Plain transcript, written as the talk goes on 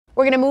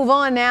We're going to move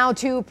on now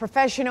to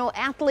professional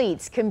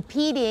athletes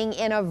competing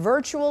in a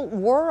virtual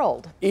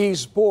world.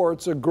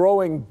 Esports, a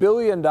growing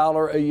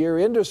billion-dollar-a-year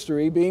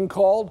industry being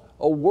called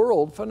a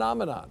world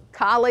phenomenon.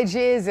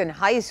 Colleges and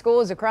high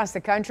schools across the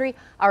country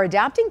are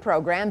adopting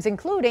programs,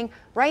 including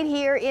right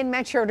here in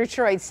Metro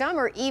Detroit. Some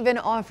are even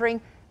offering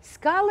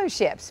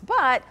scholarships.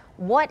 But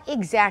what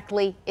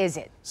exactly is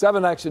it?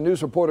 7 Action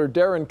News reporter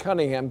Darren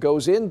Cunningham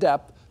goes in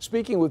depth,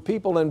 speaking with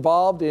people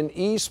involved in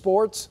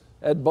esports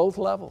at both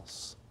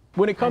levels.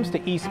 When it comes to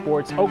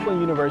esports,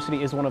 Oakland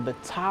University is one of the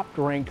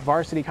top-ranked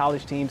varsity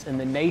college teams in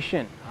the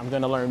nation. I'm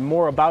going to learn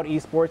more about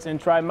esports and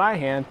try my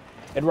hand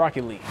at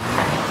Rocket League.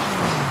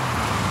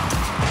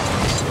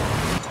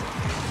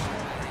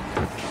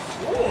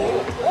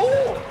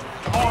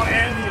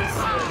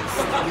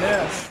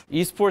 Yes.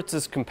 Esports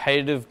is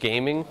competitive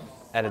gaming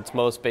at its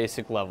most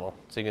basic level.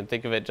 So you can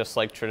think of it just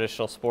like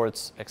traditional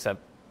sports,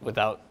 except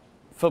without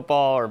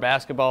football or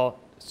basketball.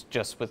 It's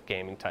just with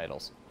gaming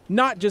titles.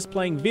 Not just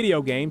playing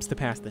video games to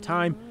pass the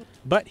time,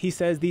 but he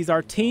says these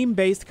are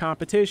team-based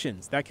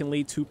competitions that can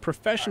lead to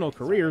professional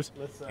careers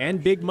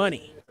and big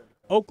money.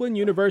 Oakland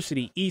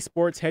University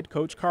esports head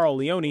coach Carl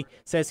Leone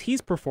says he's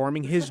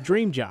performing his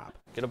dream job.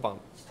 Get a bump.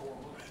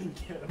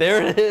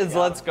 There it is.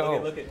 Let's go.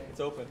 Look it,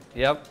 it's open.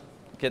 Yep,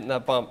 getting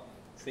that bump.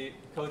 See,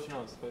 coach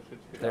knows.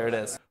 There it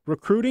is.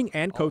 Recruiting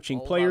and coaching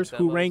players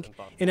who rank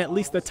in at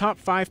least the top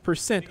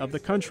 5% of the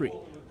country.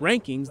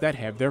 Rankings that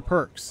have their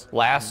perks.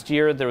 Last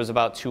year, there was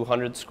about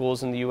 200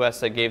 schools in the U.S.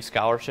 that gave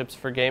scholarships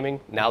for gaming.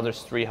 Now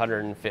there's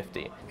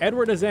 350.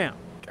 Edward Azam,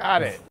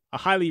 Got it. a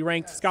highly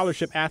ranked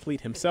scholarship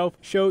athlete himself,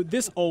 showed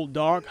this old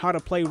dog how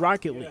to play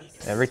Rocket League.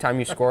 Every time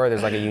you score,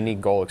 there's like a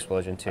unique goal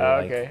explosion too.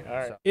 Okay, all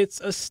right.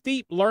 It's a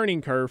steep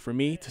learning curve for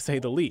me, to say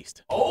the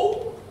least.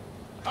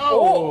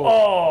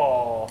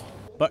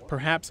 But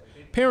perhaps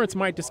parents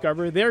might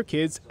discover their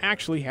kids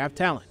actually have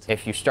talent.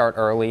 If you start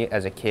early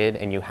as a kid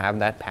and you have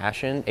that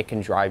passion, it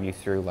can drive you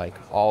through like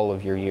all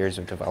of your years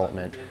of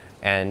development,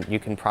 and you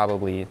can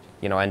probably,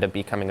 end up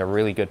becoming a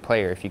really good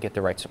player if you get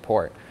the right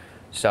support.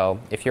 So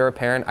if you're a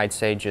parent, I'd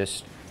say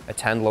just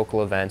attend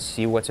local events,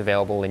 see what's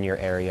available in your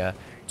area,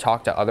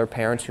 talk to other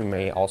parents who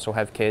may also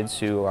have kids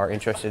who are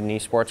interested in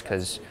esports,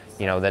 because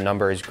the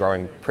number is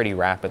growing pretty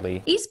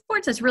rapidly.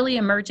 Esports is really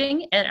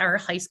emerging at our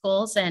high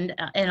schools and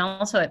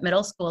also at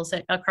middle schools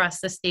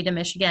across the state of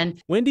Michigan.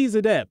 Wendy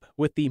Zadeb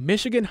with the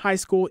Michigan High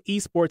School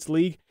Esports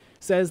League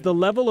says the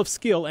level of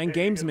skill and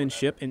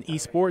gamesmanship in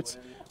esports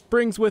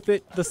brings with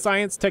it the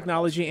science,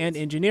 technology, and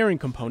engineering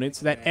components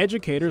that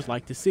educators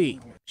like to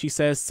see. She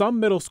says some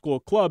middle school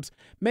clubs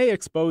may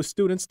expose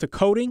students to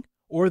coding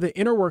or the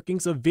inner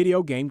workings of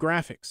video game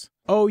graphics.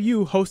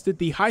 OU hosted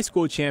the high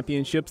school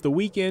championships the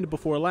weekend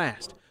before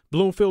last.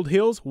 Bloomfield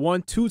Hills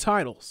won 2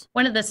 titles.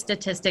 One of the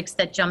statistics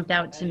that jumped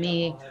out to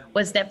me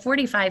was that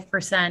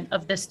 45%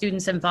 of the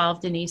students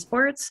involved in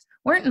esports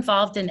weren't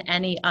involved in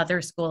any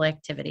other school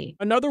activity.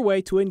 Another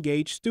way to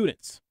engage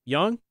students,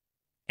 young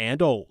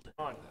and old.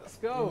 Let's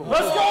go.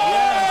 Let's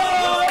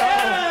go!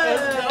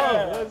 Let's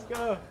go. Let's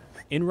go.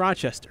 In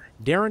Rochester,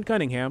 Darren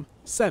Cunningham,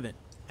 7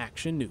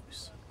 Action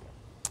News.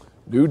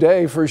 New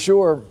day for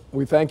sure.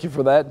 We thank you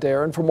for that,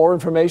 Darren. For more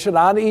information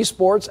on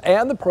esports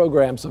and the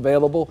programs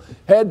available,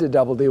 head to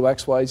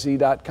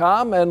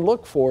WXYZ.com and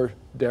look for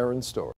Darren's story.